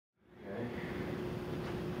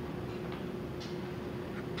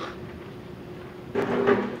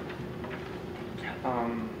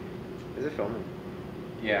Um, Is it filming?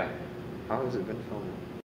 yeah. How has it been filming?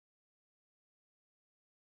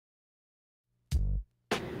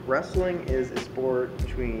 Wrestling is a sport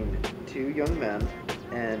between two young men,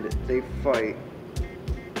 and they fight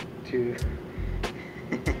to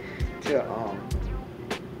to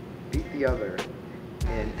beat the other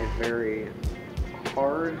in a very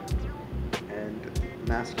hard and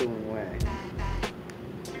masculine way.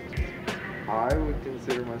 I would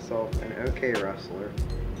consider myself an okay wrestler,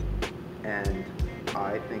 and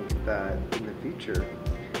I think that in the future,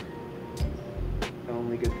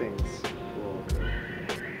 only good things will occur.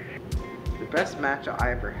 The best match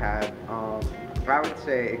I ever had, I would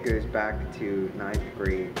say it goes back to ninth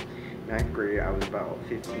grade. Ninth grade, I was about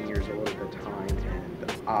 15 years old at the time,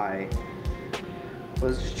 and I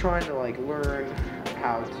was just trying to like learn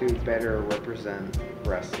how to better represent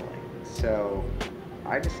wrestling. So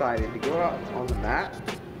I decided to go out on the mat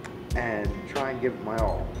and try and give it my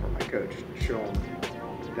all for my coach, to show him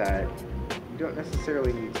that you don't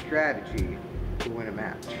necessarily need strategy to win a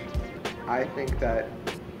match. I think that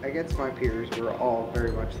against my peers, we're all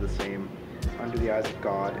very much the same under the eyes of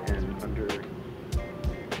God and under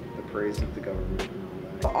the praise of the government and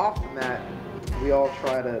all that. But off the mat, we all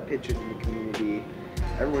try to pitch into the community.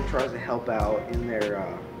 Everyone tries to help out in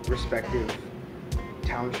their respective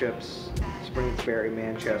townships, Springsbury,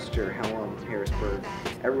 Manchester, Hallam, Harrisburg.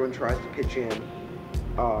 Everyone tries to pitch in,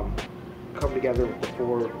 come together with the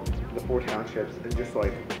four townships and just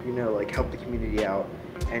like, like help the community out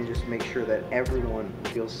and just make sure that everyone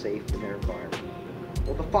feels safe in their environment.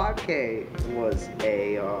 Well, the 5K was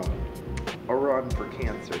a run for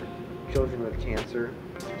cancer, children with cancer.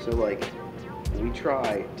 So like, we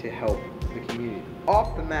try to help the community.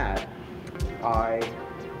 Off the mat, I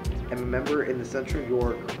am a member in the Central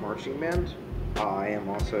York Marching Band. I am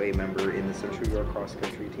also a member in the Central York Cross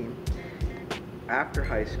Country team. After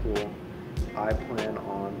high school, I plan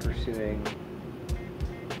on pursuing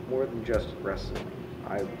more than just wrestling.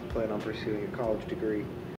 I plan on pursuing a college degree